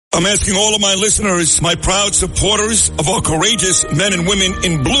I'm asking all of my listeners, my proud supporters of our courageous men and women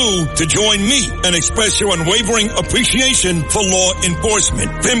in blue, to join me and express your unwavering appreciation for law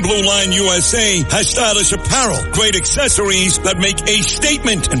enforcement. Thin Blue Line USA has stylish apparel, great accessories that make a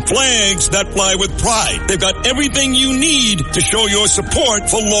statement, and flags that fly with pride. They've got everything you need to show your support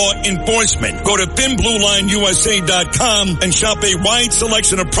for law enforcement. Go to thinbluelineusa.com and shop a wide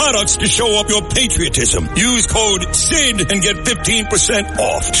selection of products to show up your patriotism. Use code SID and get 15%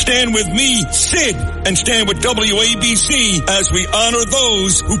 off. Stand with me, Sid, and stand with WABC as we honor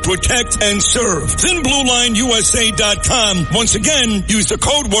those who protect and serve. ThinBlueLineUSA.com. Once again, use the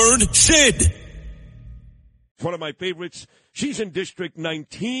code word SID. One of my favorites. She's in District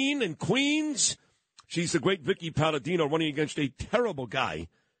 19 in Queens. She's the great Vickie Paladino running against a terrible guy,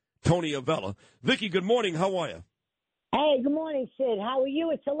 Tony Avella. Vickie, good morning. How are you? Hey, good morning, Sid. How are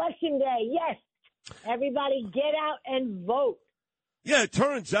you? It's Election Day. Yes. Everybody get out and vote. Yeah, it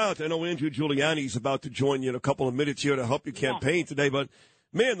turns out, I know Andrew Giuliani's about to join you in a couple of minutes here to help you campaign today, but,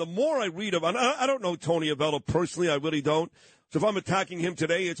 man, the more I read about, I don't know Tony Avella personally, I really don't. So if I'm attacking him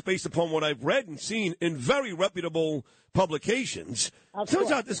today, it's based upon what I've read and seen in very reputable publications.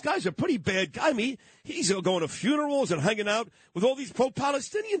 Turns out this guy's a pretty bad guy. I mean, he's going to funerals and hanging out with all these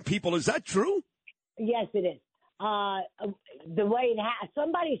pro-Palestinian people. Is that true? Yes, it is. The way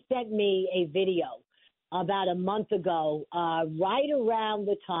somebody sent me a video about a month ago, right around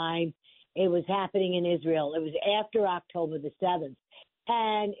the time it was happening in Israel. It was after October the 7th.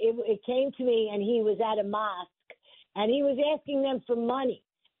 And it came to me, and he was at a mosque, and he was asking them for money.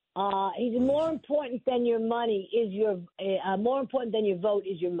 He's more important than your money is more important than your vote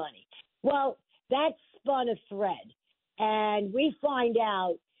is your money. Well, that spun a thread, and we find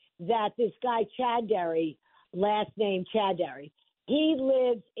out that this guy Chad Derry, last name Chad Derry, he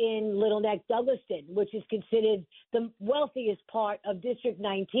lives in Little Neck, Douglaston, which is considered the wealthiest part of District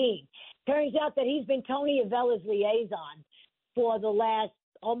 19. Turns out that he's been Tony Avella's liaison for the last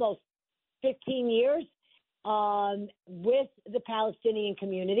almost 15 years with the Palestinian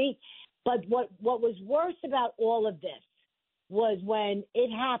community. But what was worse about all of this was when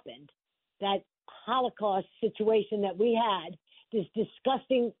it happened, that Holocaust situation that we had, this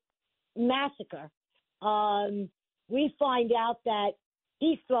disgusting massacre, we find out that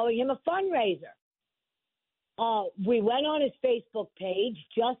he's throwing him a fundraiser. We went on his Facebook page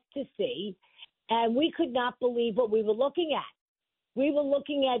just to see, and we could not believe what we were looking at. We were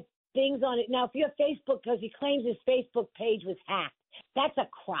looking at things on it. Now, if your Facebook, because he claims his Facebook page was hacked, that's a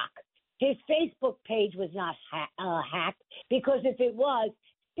crock. His Facebook page was not hacked, because if it was,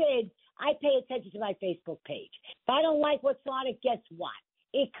 Sid, I pay attention to my Facebook page. If I don't like what's on it, guess what?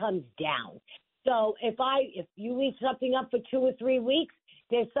 It comes down. So if you leave something up for 2 or 3 weeks,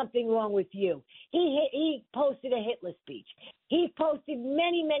 there's something wrong with you. He posted a Hitler speech. He posted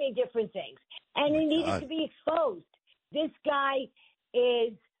many, many different things, and he needed to be exposed. This guy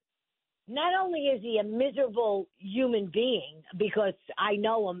is not only is he a miserable human being, because I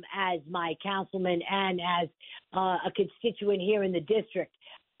know him as my councilman and as a constituent here in the district,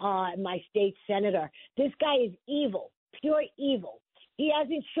 my state senator. This guy is evil, pure evil. He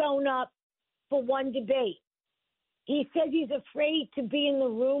hasn't shown up for one debate. He says he's afraid to be in the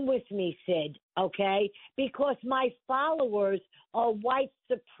room with me, Sid, okay, because my followers are white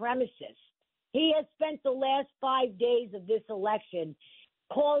supremacists. He has spent the last 5 days of this election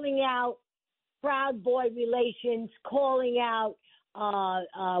calling out Proud Boy relations, calling out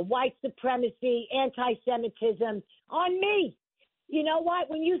white supremacy, anti-Semitism on me. You know what?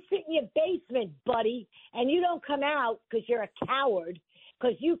 When you sit in your basement, buddy, and you don't come out because you're a coward,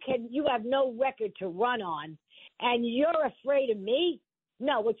 because you have no record to run on, and you're afraid of me?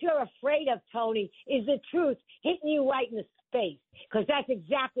 No, what you're afraid of, Tony, is the truth hitting you right in the face, because that's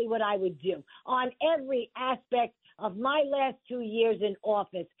exactly what I would do. On every aspect of my last 2 years in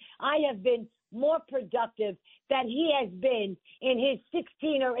office, I have been more productive than he has been in his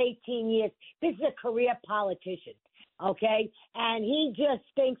 16 or 18 years. This is a career politician, okay? And he just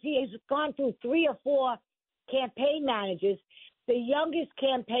thinks he has gone through 3 or 4 campaign managers. The youngest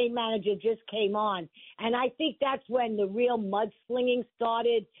campaign manager just came on, and I think that's when the real mudslinging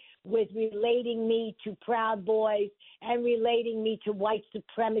started, with relating me to Proud Boys and relating me to white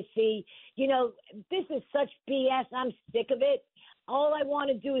supremacy. You know, this is such BS. I'm sick of it. All I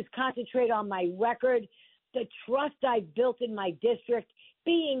want to do is concentrate on my record, the trust I've built in my district,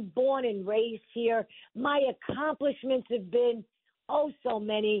 being born and raised here. My accomplishments have been oh so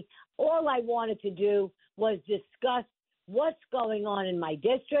many. All I wanted to do was discuss what's going on in my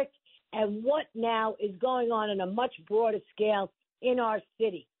district and what now is going on a much broader scale in our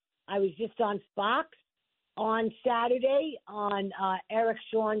city. I was just on Fox on Saturday on Eric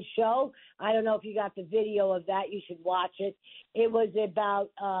Shawn's show. I don't know if you got the video of that. You should watch it. It was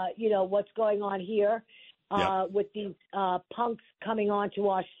about, what's going on here with these punks coming onto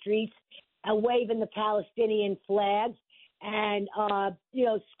our streets and waving the Palestinian flags and,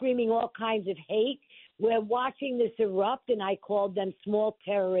 screaming all kinds of hate. We're watching this erupt, and I called them small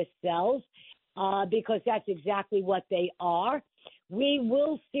terrorist cells because that's exactly what they are. We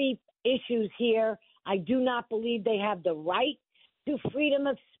will see issues here. I do not believe they have the right to freedom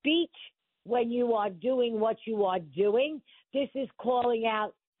of speech when you are doing what you are doing. This is calling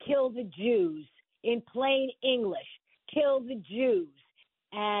out, kill the Jews, in plain English, kill the Jews.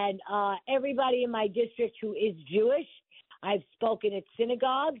 And everybody in my district who is Jewish, I've spoken at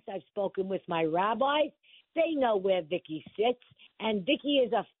synagogues, I've spoken with my rabbis. They know where Vickie sits, and Vickie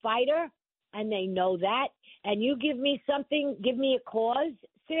is a fighter, and they know that. And you give me something, give me a cause,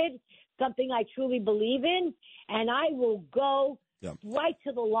 Sid, something I truly believe in, and I will go right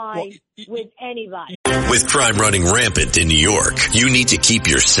to the line with anybody. With crime running rampant in New York, you need to keep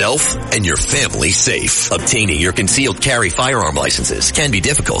yourself and your family safe. Obtaining your concealed carry firearm licenses can be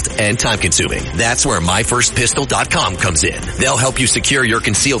difficult and time-consuming. That's where MyFirstPistol.com comes in. They'll help you secure your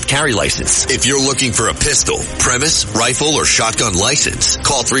concealed carry license. If you're looking for a pistol, premise, rifle, or shotgun license,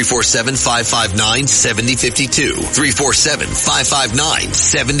 call 347-559-7052.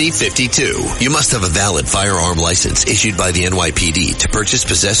 347-559-7052. You must have a valid firearm license issued by the NYPD to purchase,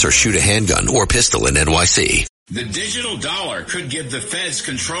 possess, or shoot a handgun or pistol in NYC. The digital dollar could give the feds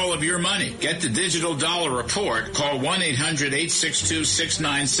control of your money. Get the digital dollar report. Call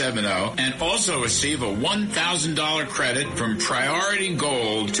 1-800-862-6970 and also receive a $1,000 credit from Priority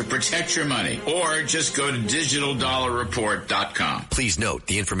Gold to protect your money. Or just go to digitaldollarreport.com. Please note,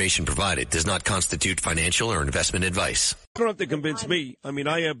 the information provided does not constitute financial or investment advice. You don't have to convince me. I mean,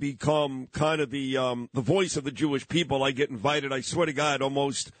 I have become kind of the voice of the Jewish people. I get invited, I swear to God,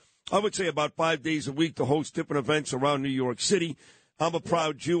 almost, I would say about 5 days a week to host different events around New York City. I'm a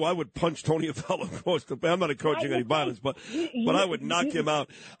proud Jew. I would punch Tony Avello across the I'm not encouraging any violence, but I would knock him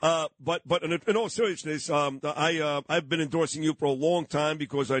out. But in all seriousness, I've been endorsing you for a long time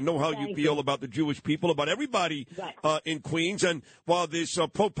because I know how you feel about the Jewish people, about everybody in Queens. And while this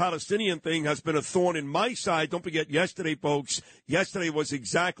pro-Palestinian thing has been a thorn in my side, don't forget yesterday, folks, yesterday was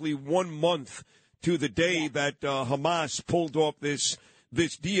exactly 1 month to the day that Hamas pulled off this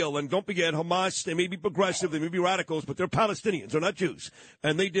deal. And don't forget, Hamas, they may be progressive, they may be radicals, but they're Palestinians. They're not Jews.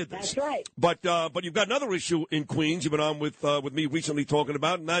 And they did this. That's right. But you've got another issue in Queens you've been on with me recently talking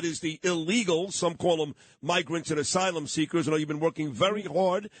about, and that is the illegal, some call them migrants and asylum seekers. I know you've been working very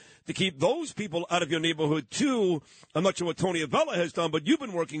hard to keep those people out of your neighborhood, too. I'm not sure what Tony Avella has done, but you've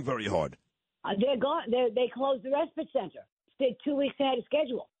been working very hard. They're gone. They closed the respite center. Stayed 2 weeks ahead of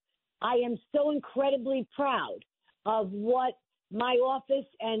schedule. I am so incredibly proud of what my office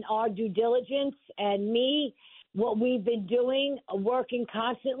and our due diligence and me, what we've been doing, working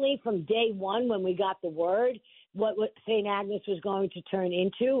constantly from day one when we got the word, what St. Agnes was going to turn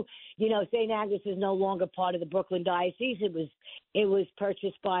into. You know, St. Agnes is no longer part of the Brooklyn Diocese. It was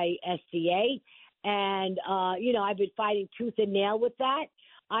purchased by SCA. And, I've been fighting tooth and nail with that.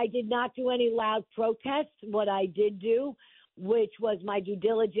 I did not do any loud protests. What I did do, which was my due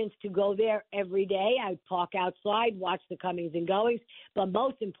diligence, to go there every day. I would park outside, watch the comings and goings. But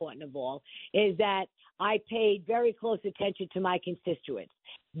most important of all is that I paid very close attention to my constituents.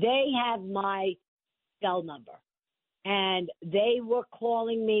 They have my cell number, and they were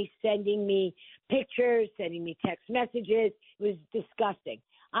calling me, sending me pictures, sending me text messages. It was disgusting.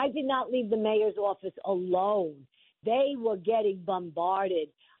 I did not leave the mayor's office alone. They were getting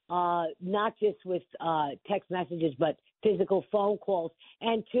bombarded, not just with text messages, but physical phone calls.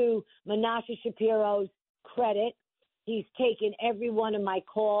 And to Menashe Shapiro's credit, he's taken every one of my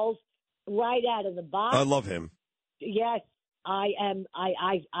calls right out of the box. I love him. Yes, I am.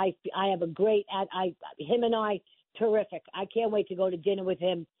 I have a great. Him and I, terrific. I can't wait to go to dinner with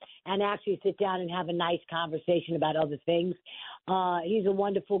him and actually sit down and have a nice conversation about other things. He's a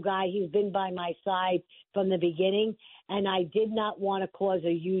wonderful guy. He's been by my side from the beginning, and I did not want to cause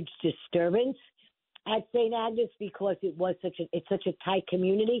a huge disturbance at St. Agnes because it's such a tight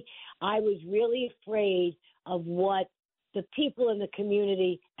community. I was really afraid of what the people in the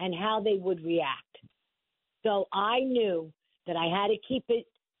community and how they would react. So I knew that I had to keep it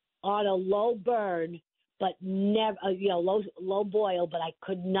on a low burn, but never, low boil. But I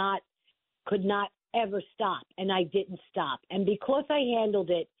could not ever stop, and I didn't stop. And because I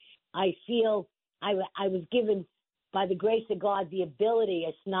handled it, I feel I was given, by the grace of God, the ability.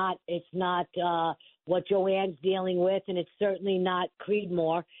 It's not what Joanne's dealing with, and it's certainly not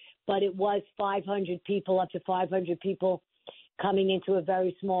Creedmoor. but it was 500 people, up to 500 people coming into a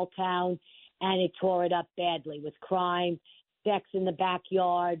very small town, and it tore it up badly with crime, sex in the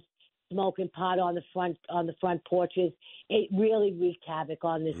backyards, smoking pot on the front porches. It really wreaked havoc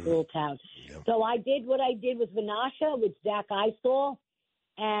on this little town. Yep. So I did what I did with Vinasha, with Zach Eisel,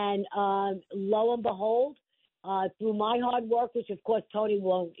 and lo and behold, through my hard work, which of course Tony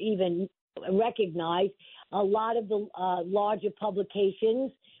won't even recognize, a lot of the larger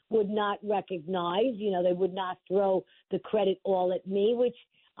publications would not recognize. They would not throw the credit all at me, which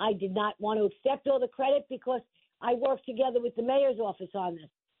I did not want to accept all the credit because I worked together with the mayor's office on this.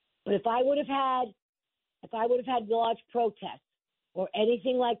 But if I would have had large protests or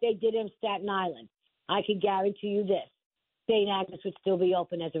anything like they did in Staten Island, I could guarantee you this: St. Agnes would still be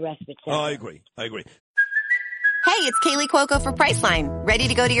open as a respite center. Oh, I agree. Hey, it's Kaylee Cuoco for Priceline. Ready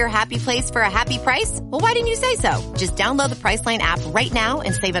to go to your happy place for a happy price? Well, why didn't you say so? Just download the Priceline app right now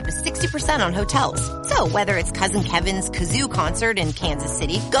and save up to 60% on hotels. So whether it's Cousin Kevin's Kazoo Concert in Kansas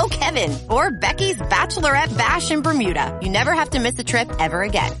City, go Kevin, or Becky's Bachelorette Bash in Bermuda, you never have to miss a trip ever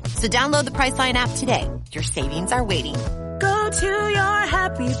again. So download the Priceline app today. Your savings are waiting. Go to your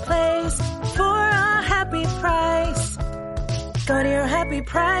happy place for a happy price. Go to your happy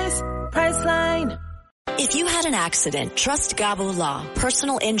price, Priceline. If you had an accident, trust Gabo Law,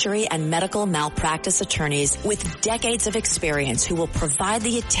 personal injury and medical malpractice attorneys with decades of experience who will provide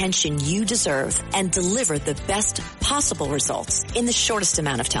the attention you deserve and deliver the best possible results in the shortest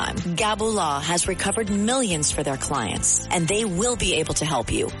amount of time. Gabo Law has recovered millions for their clients, and they will be able to help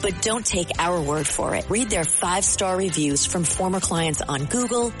you. But don't take our word for it. Read their 5-star reviews from former clients on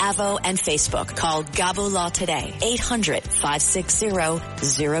Google, Avo, and Facebook. Call Gabo Law today,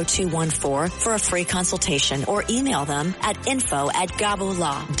 800-560-0214 for a free consultation, or email them at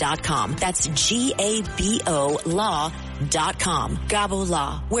info@gabolaw.com. That's GABO law.com. Gabo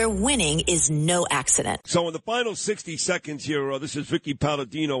Law, where winning is no accident. So in the final 60 seconds here, this is Vickie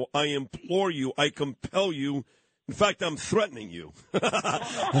Paladino. I implore you, I compel you. In fact, I'm threatening you.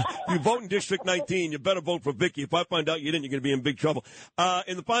 You vote in District 19, you better vote for Vickie. If I find out you didn't, you're going to be in big trouble.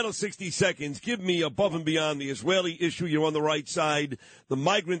 In the final 60 seconds, give me above and beyond the Israeli issue, you're on the right side. The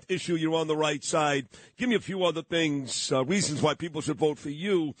migrant issue, you're on the right side. Give me a few other things, reasons why people should vote for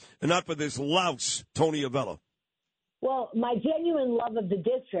you and not for this louse, Tony Avella. Well, my genuine love of the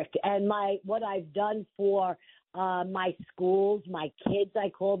district and what I've done for my schools, my kids,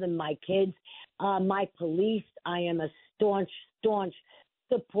 I call them my kids, my police. I am a staunch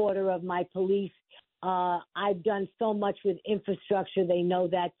supporter of my police. I've done so much with infrastructure. They know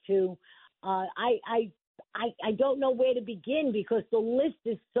that too. I don't know where to begin because the list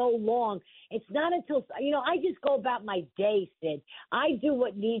is so long. It's not until, I just go about my day, Sid. I do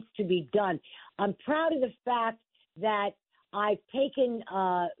what needs to be done. I'm proud of the fact that I've taken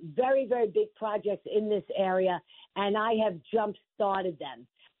very, very big projects in this area, and I have jump-started them.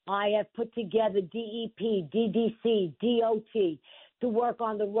 I have put together DEP, DDC, DOT to work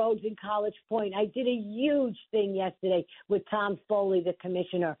on the roads in College Point. I did a huge thing yesterday with Tom Foley, the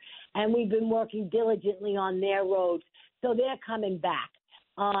commissioner, and we've been working diligently on their roads. So they're coming back.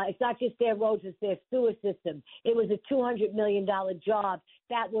 It's not just their roads, it's their sewer system. It was a $200 million job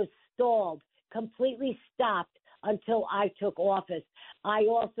that was stalled, completely stopped until I took office. I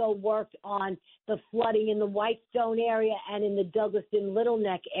also worked on the flooding in the Whitestone area and in the Douglaston Little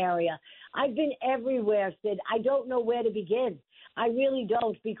Neck area. I've been everywhere, Sid. I don't know where to begin. I really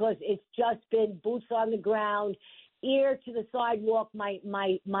don't, because it's just been boots on the ground, ear to the sidewalk.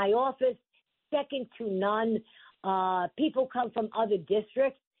 My office, second to none. People come from other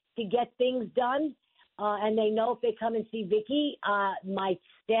districts to get things done, and they know if they come and see Vickie, my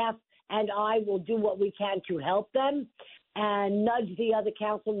staff and I will do what we can to help them and nudge the other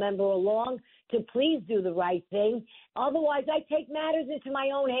council member along to please do the right thing. Otherwise, I take matters into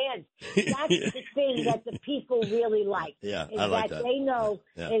my own hands. That's the thing that the people really like. Yeah, is I like that. that. They know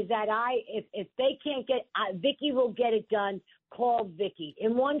is that if they can't get, Vickie will get it done. Call Vickie.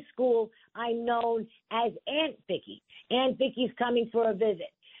 In one school, I'm known as Aunt Vickie. Aunt Vickie's coming for a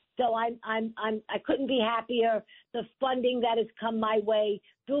visit. So I couldn't be happier. The funding that has come my way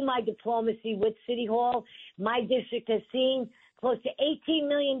through my diplomacy with City Hall, my district has seen close to $18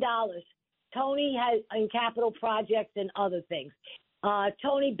 million. Tony has in capital projects and other things.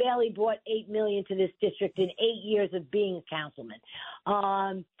 Tony Bailey brought $8 million to this district in 8 years of being a councilman.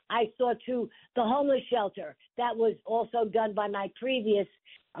 I saw too the homeless shelter that was also done by my previous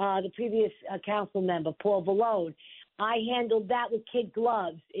council member, Paul Vallone. I handled that with kid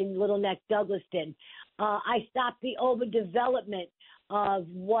gloves in Little Neck, Douglaston. I stopped the overdevelopment of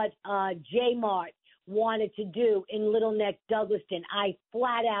what J-Mart wanted to do in Little Neck, Douglaston. I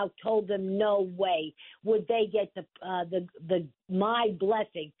flat out told them no way would they get my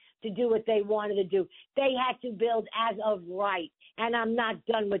blessing to do what they wanted to do. They had to build as of right, and I'm not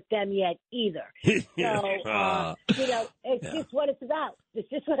done with them yet either. So, it's just what it's about. It's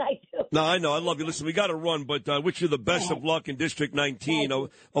just what I do. No, I know. I love you. Listen, we got to run, but I wish you the best of luck in District 19.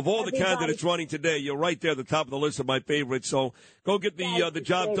 Of all the candidates running today, you're right there at the top of the list of my favorites. So go get the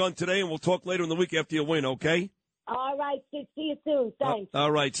job done today, and we'll talk later in the week after you win, okay? All right. See you soon. Thanks.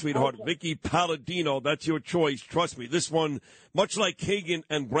 All right, sweetheart. Okay. Vickie Paladino, that's your choice. Trust me, this one, much like Kagan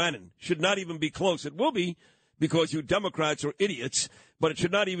and Brannon, should not even be close. It will be because you Democrats are idiots, but it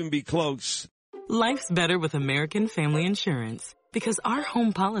should not even be close. Life's better with American Family Insurance because our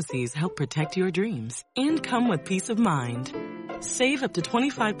home policies help protect your dreams and come with peace of mind. Save up to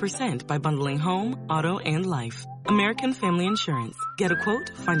 25% by bundling home, auto, and life. American Family Insurance. Get a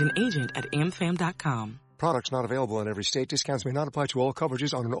quote, find an agent at amfam.com. Products not available in every state. Discounts may not apply to all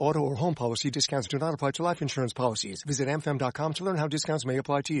coverages on an auto or home policy. Discounts do not apply to life insurance policies. Visit amfam.com to learn how discounts may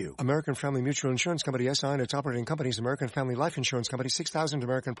apply to you. American Family Mutual Insurance Company, SI, and its operating companies, American Family Life Insurance Company, 6000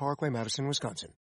 American Parkway, Madison, Wisconsin.